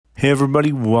Hey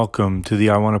everybody, welcome to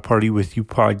the I Want to Party With You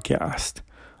podcast.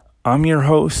 I'm your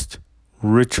host,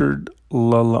 Richard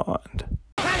Lalonde.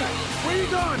 Hey, where you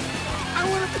going? I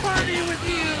want to party with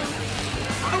you.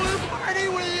 I want to party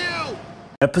with you.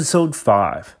 Episode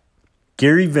 5,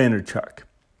 Gary Vaynerchuk.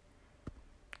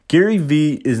 Gary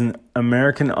V is an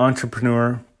American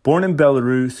entrepreneur born in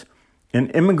Belarus and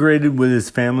immigrated with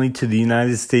his family to the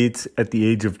United States at the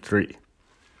age of 3.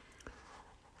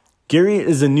 Gary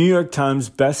is a New York Times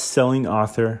best-selling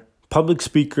author, public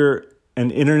speaker,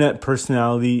 and internet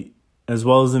personality, as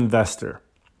well as investor.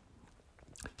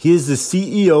 He is the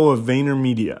CEO of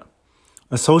VaynerMedia,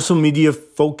 a social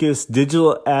media-focused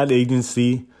digital ad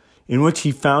agency in which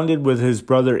he founded with his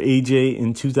brother AJ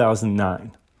in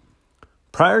 2009.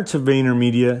 Prior to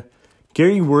VaynerMedia,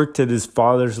 Gary worked at his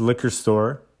father's liquor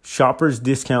store, Shoppers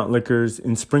Discount Liquors,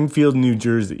 in Springfield, New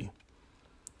Jersey.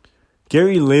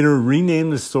 Gary later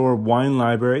renamed the store Wine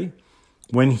Library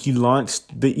when he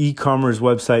launched the e-commerce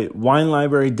website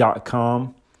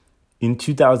winelibrary.com in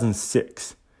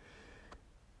 2006.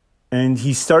 And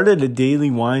he started a daily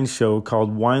wine show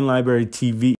called Wine Library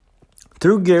TV.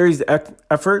 Through Gary's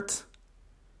efforts,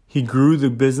 he grew the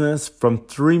business from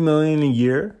 $3 million a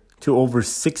year to over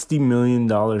 $60 million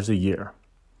a year.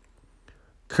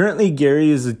 Currently, Gary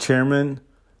is the chairman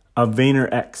of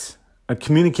VaynerX, a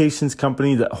communications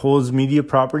company that holds media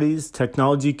properties,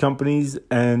 technology companies,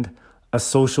 and a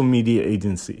social media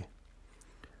agency.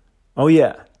 Oh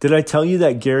yeah, did I tell you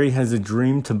that Gary has a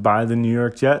dream to buy the New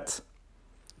York Jets?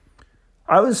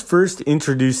 I was first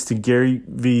introduced to Gary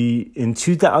V in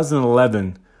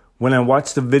 2011 when I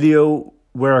watched a video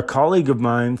where a colleague of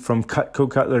mine from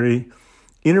Cutco Cutlery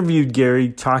interviewed Gary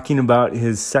talking about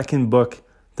his second book,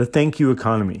 The Thank You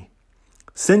Economy.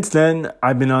 Since then,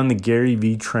 I've been on the Gary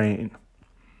V train.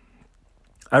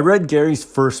 I read Gary's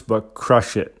first book,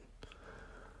 Crush It!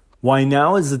 Why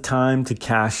Now is the Time to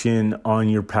Cash In on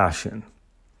Your Passion.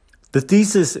 The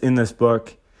thesis in this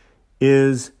book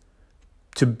is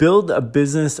to build a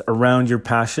business around your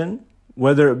passion,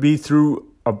 whether it be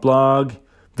through a blog,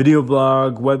 video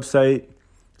blog, website,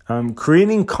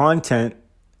 creating content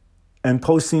and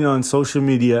posting on social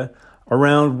media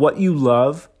around what you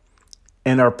love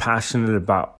and are passionate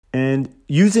about. And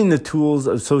using the tools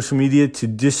of social media to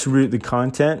distribute the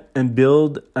content and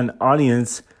build an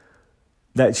audience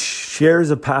that shares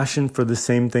a passion for the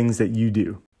same things that you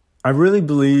do. I really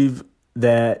believe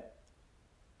that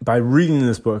by reading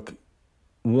this book,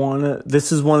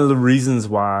 this is one of the reasons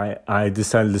why I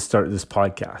decided to start this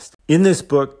podcast. In this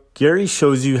book, Gary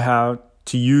shows you how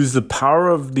to use the power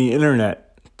of the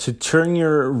internet to turn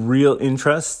your real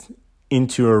interest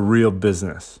into a real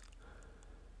business.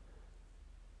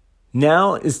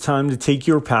 Now is time to take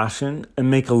your passion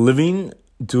and make a living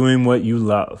doing what you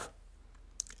love.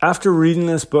 After reading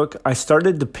this book, I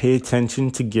started to pay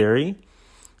attention to Gary,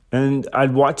 and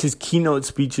I'd watch his keynote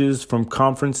speeches from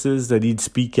conferences that he'd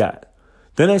speak at.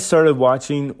 Then I started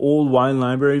watching old Wine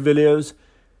Library videos,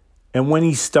 and when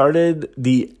he started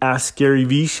the Ask Gary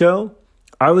V show,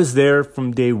 I was there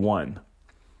from day one.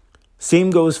 Same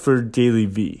goes for Daily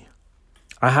V.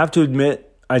 I have to admit,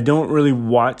 I don't really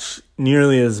watch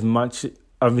nearly as much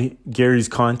of Gary's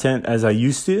content as I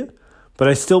used to, but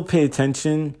I still pay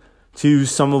attention to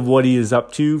some of what he is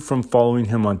up to from following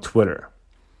him on Twitter.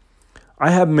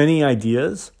 I have many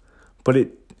ideas, but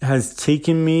it has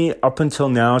taken me up until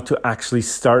now to actually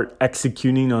start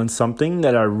executing on something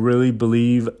that I really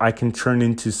believe I can turn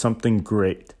into something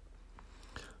great.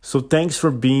 So thanks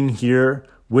for being here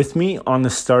with me on the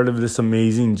start of this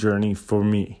amazing journey for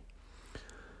me.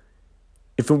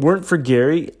 If it weren't for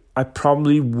Gary, I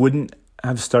probably wouldn't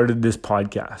have started this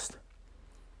podcast.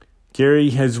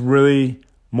 Gary has really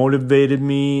motivated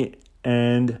me,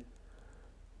 and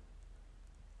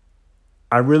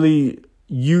I really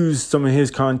used some of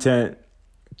his content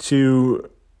to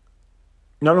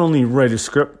not only write a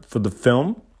script for the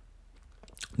film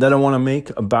that I want to make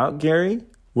about Gary,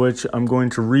 which I'm going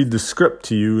to read the script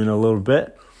to you in a little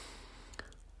bit,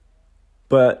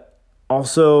 but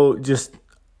also just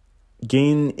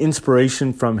gain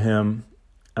inspiration from him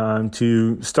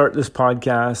to start this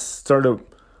podcast, start a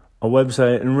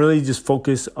website, and really just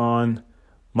focus on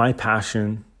my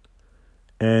passion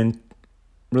and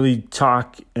really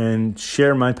talk and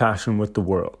share my passion with the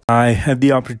world. I had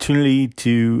the opportunity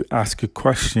to ask a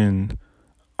question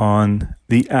on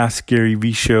the Ask Gary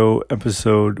V Show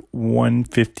episode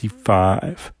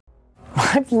 155.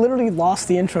 I've literally lost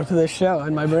the intro to this show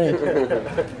in my brain.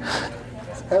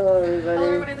 Hello, everybody. Hello,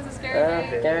 everybody. This is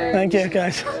Gary. Gary. Thank you,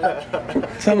 guys.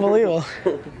 It's unbelievable.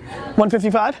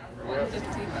 155?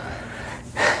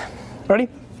 155. Ready?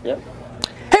 Yep.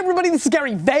 Hey, everybody. This is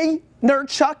Gary Vay. Nerd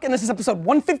Chuck, and this is episode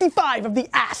 155 of the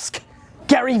Ask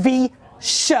Gary V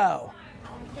Show.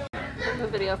 A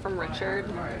video from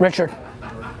Richard. Richard.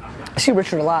 I see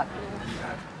Richard a lot.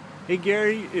 Hey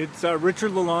Gary, it's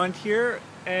Richard Lalonde here,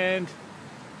 and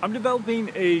I'm developing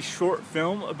a short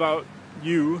film about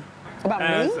you About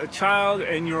as me? a child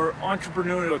and your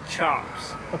entrepreneurial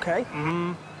chops. Okay.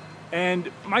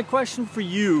 And my question for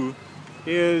you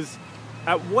is,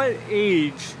 at what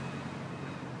age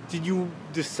did you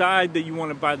decide that you want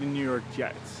to buy the New York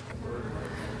Jets?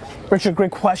 Richard,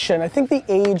 great question. I think the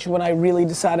age when I really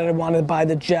decided I wanted to buy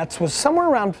the Jets was somewhere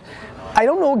around, I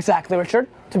don't know exactly, Richard,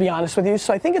 to be honest with you.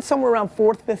 So I think it's somewhere around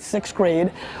 4th, 5th, 6th grade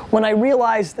when I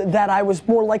realized that I was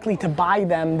more likely to buy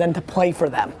them than to play for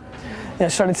them. I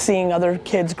started seeing other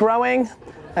kids growing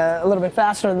a little bit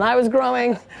faster than I was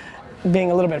growing,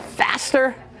 being a little bit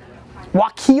faster.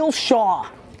 Wakeel Shaw,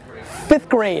 5th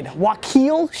grade.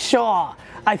 Wakeel Shaw,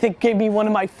 I think, gave me one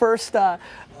of my first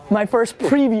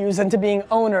previews into being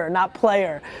owner, not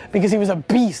player, because he was a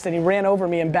beast and he ran over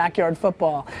me in backyard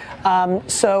football.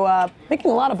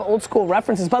 Making a lot of old school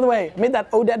references. By the way, I made that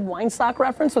Oded Weinstock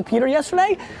reference with Peter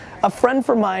yesterday. A friend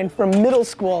from mine from middle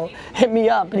school hit me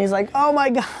up and he's like, oh my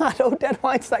God, Oded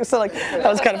Weinstock. So like, that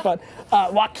was kind of fun.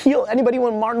 Wakeel, anybody who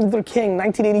went Martin Luther King,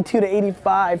 1982 to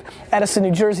 85, Edison,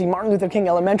 New Jersey, Martin Luther King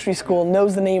Elementary School,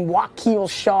 knows the name Wakeel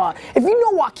Shaw. If you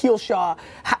know Wakeel Shaw,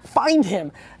 find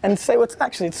him and say what's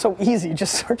actually, it's so easy,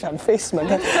 just search on Facebook.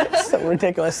 That's so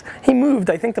ridiculous. He moved,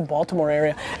 I think, to Baltimore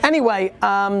area. Anyway,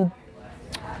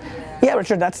 yeah,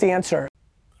 Richard, that's the answer.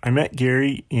 I met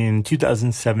Gary in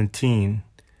 2017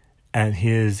 at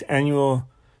his annual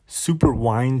Super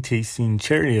Wine Tasting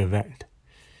charity event.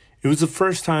 It was the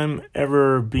first time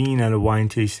ever being at a wine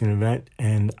tasting event,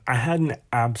 and I had an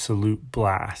absolute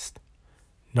blast.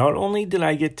 Not only did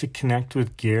I get to connect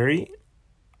with Gary,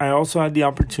 I also had the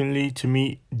opportunity to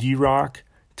meet D-Rock,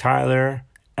 Tyler,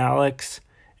 Alex,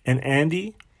 and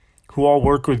Andy, who all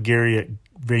work with Gary at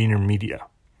VaynerMedia.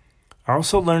 I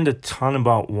also learned a ton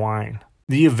about wine.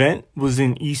 The event was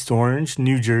in East Orange,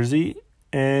 New Jersey,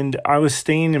 and I was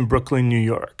staying in Brooklyn, New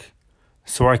York.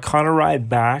 So I caught a ride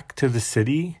back to the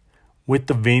city with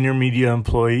the VaynerMedia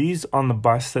employees on the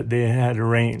bus that they had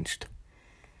arranged.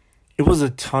 It was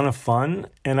a ton of fun,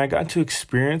 and I got to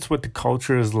experience what the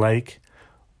culture is like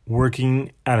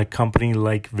working at a company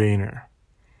like Vayner.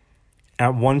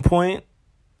 At one point,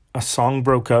 a song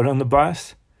broke out on the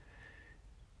bus,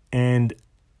 and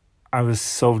I was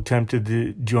so tempted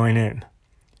to join in.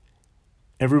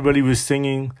 Everybody was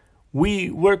singing, "We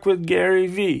work with Gary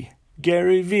V,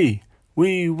 Gary V,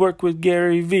 we work with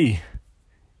Gary V."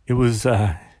 It was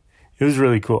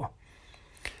really cool.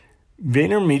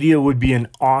 VaynerMedia would be an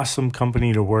awesome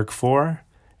company to work for,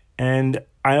 and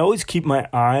I always keep my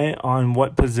eye on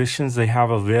what positions they have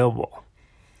available.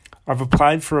 I've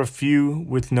applied for a few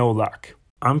with no luck.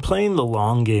 I'm playing the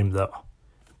long game though.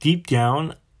 Deep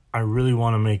down, I really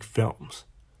want to make films.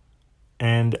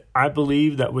 And I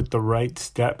believe that with the right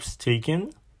steps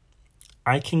taken,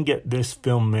 I can get this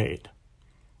film made.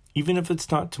 Even if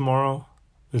it's not tomorrow,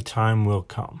 the time will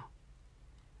come.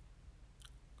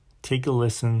 Take a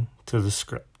listen to the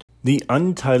script. The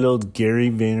Untitled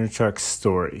Gary Vaynerchuk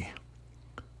Story.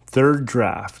 Third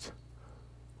draft.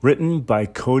 Written by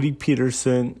Cody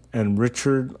Peterson and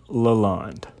Richard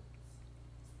Lalonde.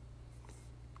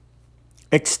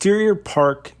 Exterior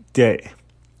Park Day.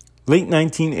 Late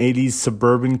 1980s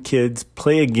suburban kids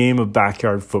play a game of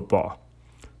backyard football.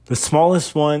 The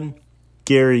smallest one,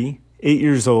 Gary, 8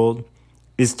 years old,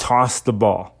 is tossed the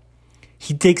ball.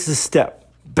 He takes a step.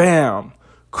 Bam!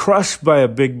 Crushed by a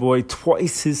big boy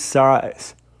twice his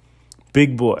size.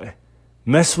 Big boy.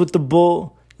 Mess with the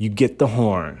bull, you get the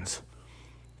horns.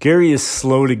 Gary is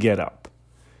slow to get up.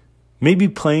 Maybe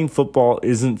playing football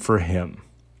isn't for him.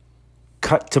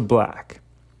 Cut to black.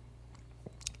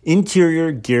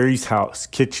 Interior Gary's house,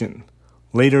 kitchen,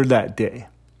 later that day.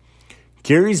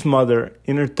 Gary's mother,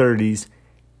 in her 30s,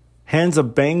 hands a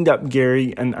banged up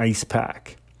Gary an ice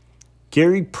pack.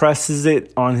 Gary presses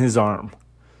it on his arm.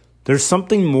 There's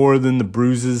something more than the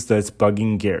bruises that's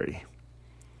bugging Gary.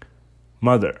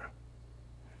 Mother,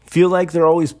 feel like they're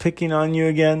always picking on you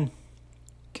again?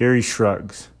 Gary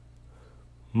shrugs.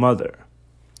 Mother,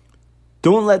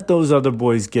 don't let those other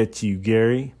boys get to you,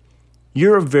 Gary.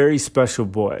 You're a very special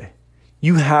boy.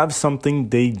 You have something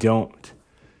they don't.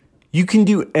 You can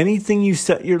do anything you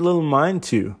set your little mind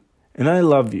to, and I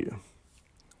love you.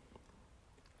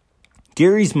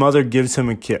 Gary's mother gives him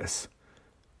a kiss.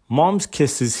 Mom's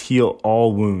kisses heal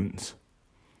all wounds.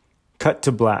 Cut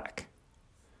to black.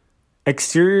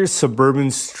 Exterior suburban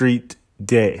street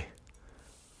day.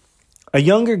 A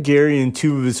younger Gary and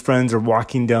two of his friends are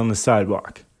walking down the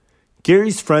sidewalk.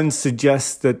 Gary's friends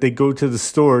suggest that they go to the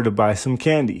store to buy some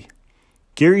candy.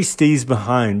 Gary stays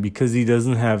behind because he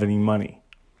doesn't have any money.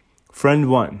 Friend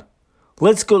 1.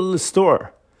 Let's go to the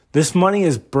store. This money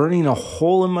is burning a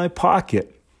hole in my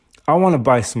pocket. I want to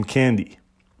buy some candy.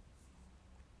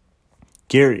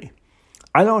 Gary.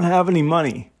 I don't have any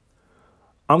money.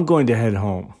 I'm going to head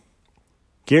home.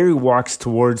 Gary walks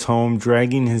towards home,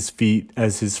 dragging his feet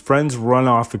as his friends run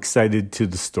off excited to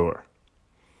the store.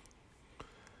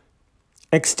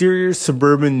 Exterior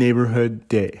suburban neighborhood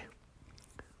day.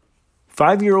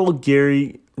 5-year-old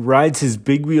Gary rides his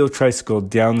big wheel tricycle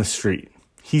down the street.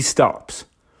 He stops.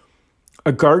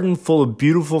 A garden full of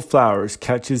beautiful flowers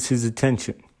catches his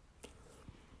attention.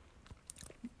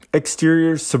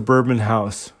 Exterior suburban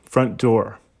house, front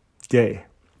door, day.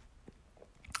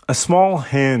 A small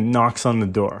hand knocks on the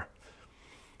door.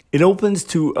 It opens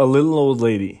to a little old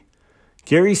lady.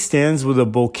 Gary stands with a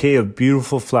bouquet of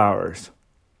beautiful flowers.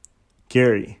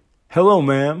 Gary. Hello,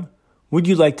 ma'am. Would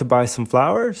you like to buy some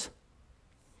flowers?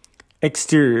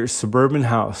 Exterior suburban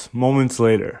house, moments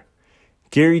later.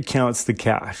 Gary counts the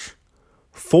cash.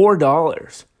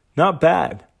 $4. Not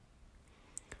bad.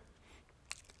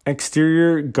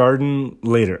 Exterior garden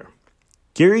later.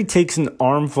 Gary takes an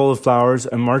armful of flowers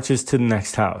and marches to the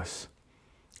next house.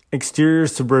 Exterior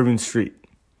suburban street.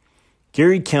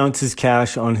 Gary counts his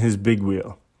cash on his big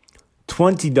wheel.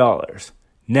 $20.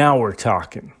 Now we're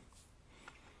talking.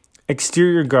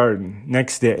 Exterior garden,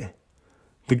 next day.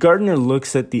 The gardener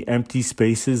looks at the empty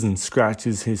spaces and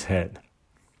scratches his head.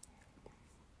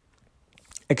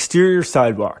 Exterior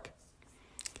sidewalk.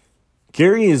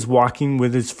 Gary is walking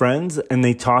with his friends and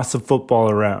they toss a football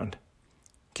around.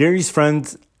 Gary's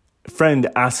friend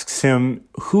asks him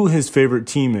who his favorite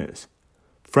team is.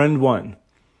 Friend 1.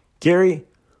 Gary,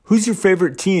 who's your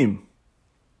favorite team?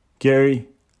 Gary,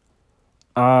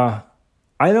 I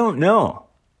don't know.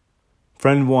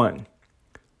 Friend 1.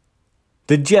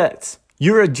 The Jets.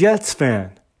 You're a Jets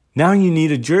fan. Now you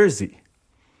need a jersey.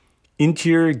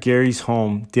 Interior Gary's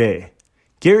home, day.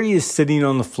 Gary is sitting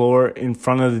on the floor in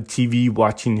front of the TV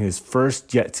watching his first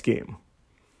Jets game.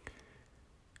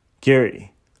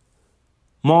 Gary.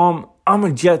 Mom, I'm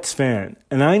a Jets fan,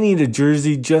 and I need a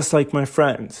jersey just like my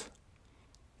friends.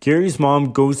 Gary's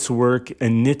mom goes to work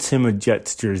and knits him a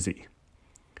Jets jersey.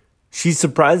 She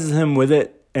surprises him with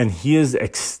it, and he is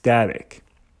ecstatic.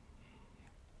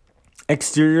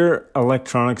 Exterior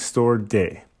electronics store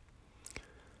day.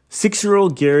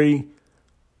 6-year-old Gary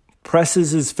presses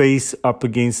his face up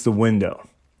against the window.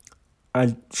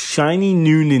 A shiny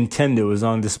new Nintendo is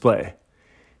on display.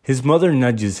 His mother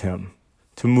nudges him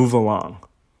to move along.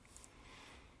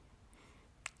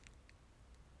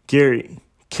 Gary,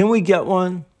 can we get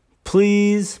one,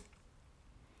 please?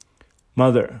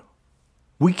 Mother,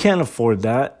 we can't afford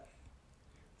that.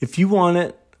 If you want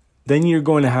it, then you're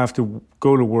going to have to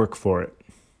go to work for it.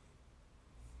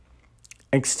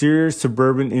 Exterior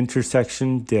suburban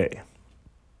intersection day.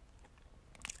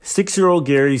 6-year-old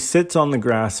Gary sits on the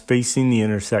grass facing the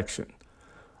intersection.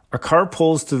 A car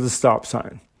pulls to the stop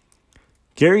sign.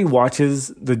 Gary watches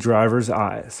the driver's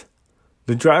eyes.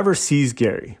 The driver sees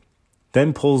Gary,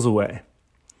 then pulls away.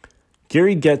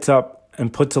 Gary gets up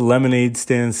and puts a lemonade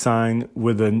stand sign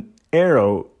with an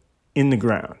arrow in the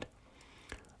ground.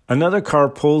 Another car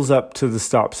pulls up to the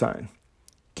stop sign.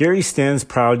 Gary stands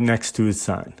proud next to his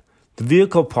sign. The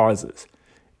vehicle pauses.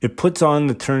 It puts on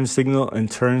the turn signal and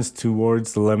turns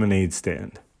towards the lemonade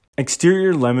stand.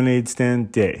 Exterior lemonade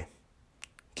stand day.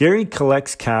 Gary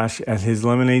collects cash at his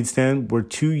lemonade stand where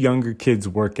 2 younger kids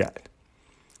work at.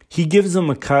 He gives them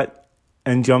a cut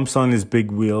and jumps on his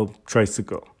big wheel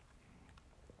tricycle.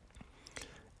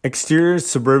 Exterior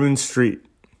suburban street.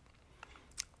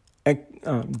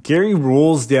 Gary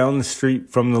rolls down the street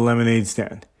from the lemonade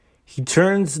stand. He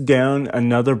turns down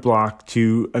another block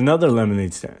to another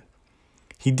lemonade stand.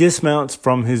 He dismounts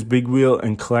from his big wheel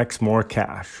and collects more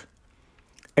cash.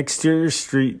 Exterior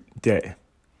street day.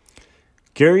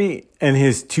 Gary and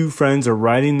his 2 friends are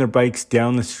riding their bikes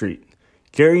down the street.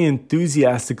 Gary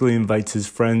enthusiastically invites his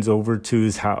friends over to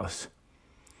his house.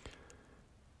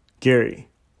 Gary,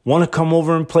 want to come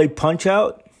over and play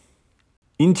Punch-Out?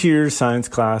 Interior science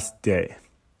class day.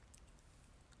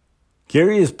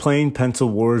 Gary is playing Pencil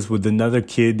Wars with another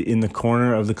kid in the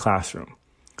corner of the classroom.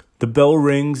 The bell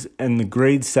rings and the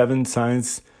grade 7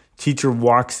 science teacher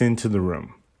walks into the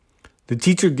room. The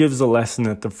teacher gives a lesson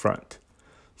at the front.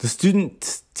 The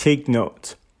students take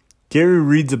notes. Gary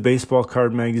reads a baseball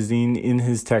card magazine in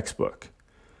his textbook.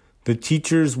 The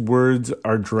teacher's words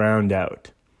are drowned out.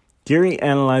 Gary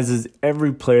analyzes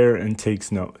every player and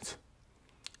takes notes.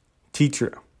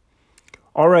 Teacher,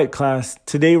 All right, class,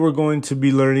 today we're going to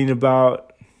be learning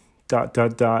about ...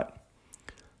 The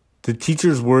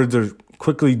teacher's words are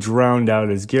quickly drowned out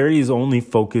as Gary is only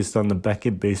focused on the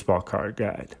Beckett baseball card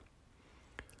guide.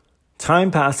 Time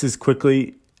passes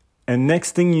quickly, and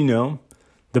next thing you know,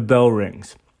 the bell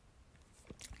rings.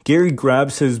 Gary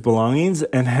grabs his belongings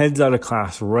and heads out of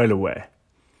class right away.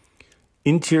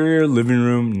 Interior living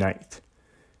room night.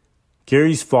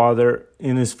 Gary's father,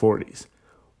 in his 40s,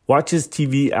 watches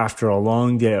TV after a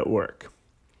long day at work.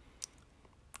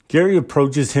 Gary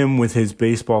approaches him with his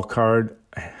baseball card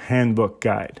handbook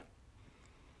guide.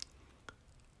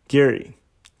 Gary,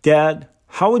 Dad,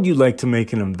 how would you like to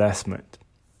make an investment?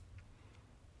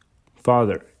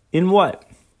 Father, in what?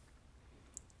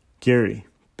 Gary,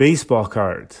 baseball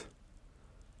cards.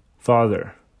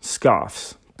 Father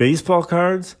scoffs. Baseball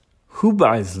cards? Who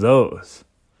buys those?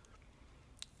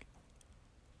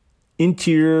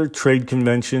 Interior trade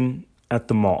convention at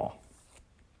the mall.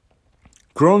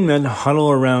 Grown men huddle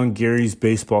around Gary's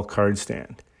baseball card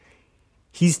stand.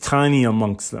 He's tiny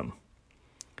amongst them.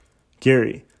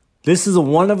 Gary, this is a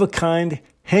one-of-a-kind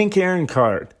Hank Aaron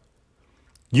card.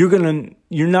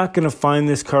 You're not gonna find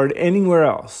this card anywhere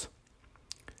else.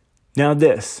 Now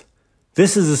this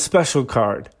is a special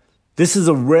card. This is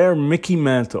a rare Mickey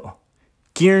Mantle.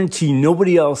 Guarantee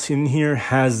nobody else in here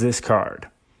has this card.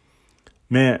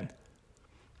 Man,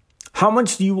 how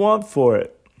much do you want for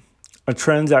it? A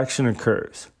transaction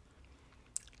occurs.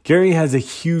 Gary has a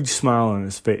huge smile on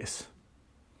his face.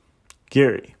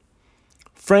 Gary,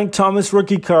 Frank Thomas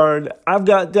rookie card. I've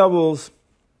got doubles.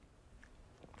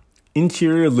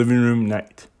 Interior living room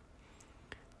night.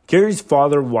 Gary's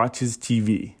father watches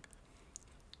TV.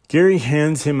 Gary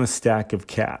hands him a stack of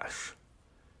cash.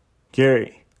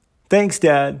 Gary, thanks,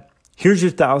 Dad. Here's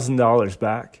your $1,000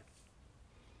 back.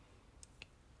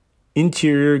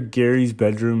 Interior Gary's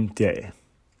bedroom day.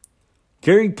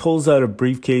 Gary pulls out a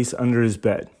briefcase under his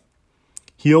bed.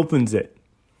 He opens it.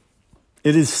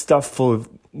 It is stuffed full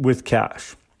with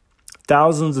cash.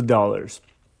 Thousands of dollars.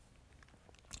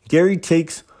 Gary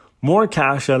takes more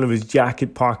cash out of his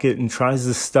jacket pocket and tries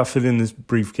to stuff it in his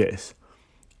briefcase.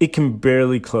 It can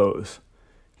barely close.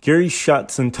 Gary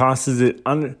shuts it and tosses it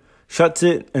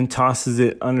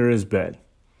under his bed.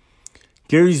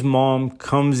 Gary's mom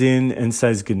comes in and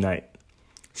says goodnight.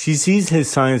 She sees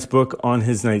his science book on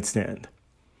his nightstand.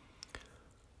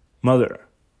 Mother,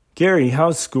 Gary,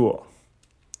 how's school?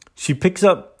 She picks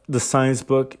up the science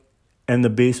book and the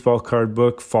baseball card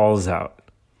book falls out.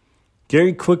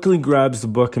 Gary quickly grabs the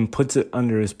book and puts it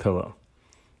under his pillow.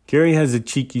 Gary has a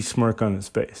cheeky smirk on his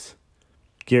face.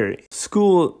 Gary,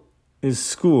 school is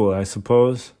school, I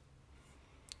suppose.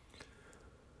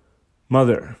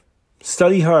 Mother,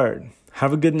 study hard.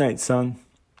 Have a good night, son.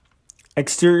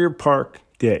 Exterior park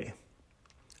day.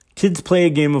 Kids play a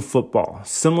game of football,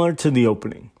 similar to the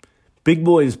opening. Big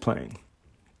Boy is playing.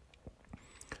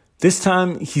 This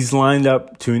time, he's lined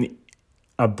up to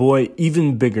a boy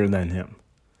even bigger than him.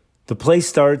 The play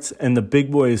starts, and the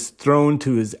big boy is thrown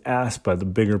to his ass by the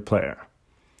bigger player.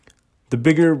 The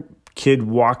bigger kid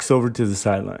walks over to the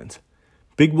sidelines.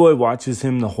 Big Boy watches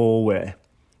him the whole way.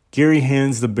 Gary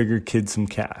hands the bigger kid some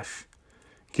cash.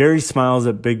 Gary smiles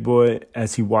at Big Boy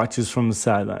as he watches from the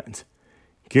sidelines.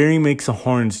 Gary makes a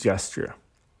horns gesture.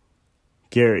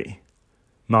 Gary,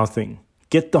 mouthing,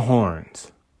 "Get the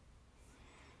horns."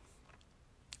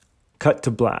 Cut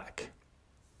to black.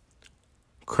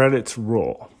 Credits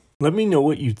roll. Let me know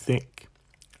what you think.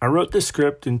 I wrote the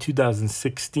script in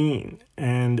 2016,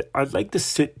 and I'd like to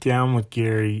sit down with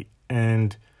Gary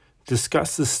and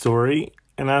discuss the story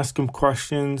and ask him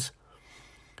questions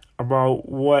about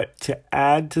what to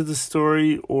add to the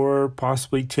story or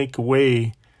possibly take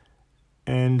away,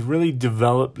 and really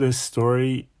develop this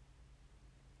story,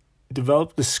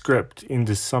 develop the script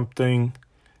into something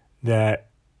that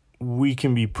we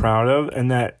can be proud of and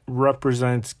that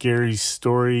represents Gary's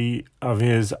story of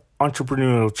his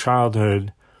entrepreneurial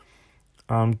childhood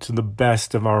to the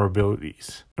best of our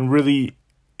abilities, and really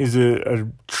is a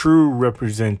true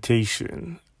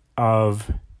representation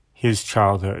of his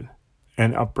childhood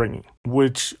and upbringing,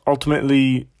 which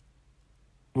ultimately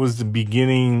was the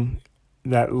beginning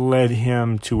that led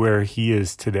him to where he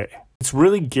is today. It's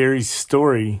really Gary's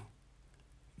story.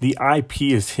 The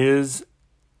IP is his,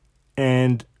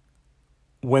 and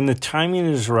when the timing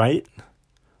is right,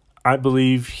 I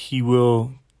believe he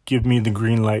will give me the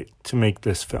green light to make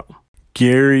this film.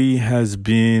 Gary has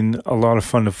been a lot of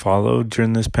fun to follow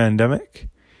during this pandemic.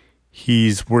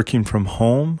 He's working from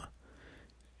home,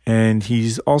 and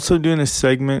he's also doing a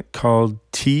segment called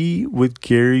Tea with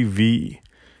Gary V,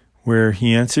 where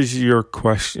he answers your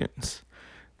questions.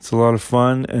 It's a lot of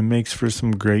fun and makes for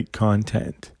some great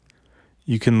content.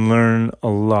 You can learn a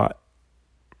lot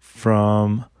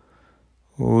from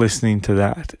listening to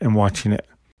that and watching it.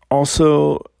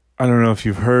 Also, I don't know if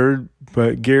you've heard,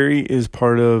 but Gary is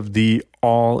part of the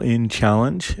All In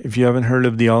Challenge. If you haven't heard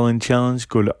of the All In Challenge,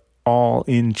 go to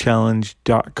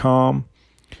allinchallenge.com.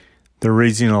 They're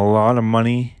raising a lot of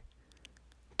money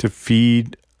to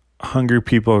feed hungry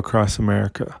people across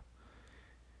America,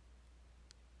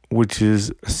 which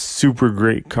is a super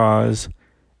great cause.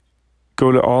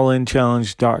 Go to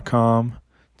allinchallenge.com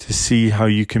to see how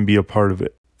you can be a part of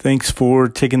it. Thanks for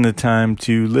taking the time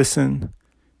to listen.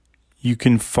 You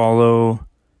can follow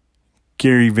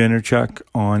Gary Vaynerchuk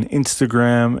on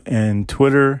Instagram and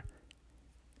Twitter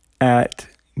at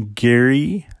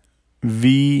Gary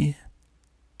VEE,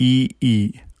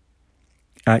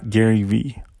 at Gary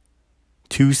V.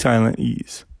 2 silent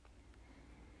E's.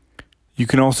 You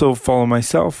can also follow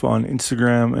myself on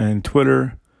Instagram and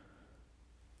Twitter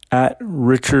at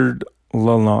Richard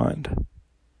Lalonde.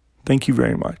 Thank you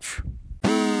very much.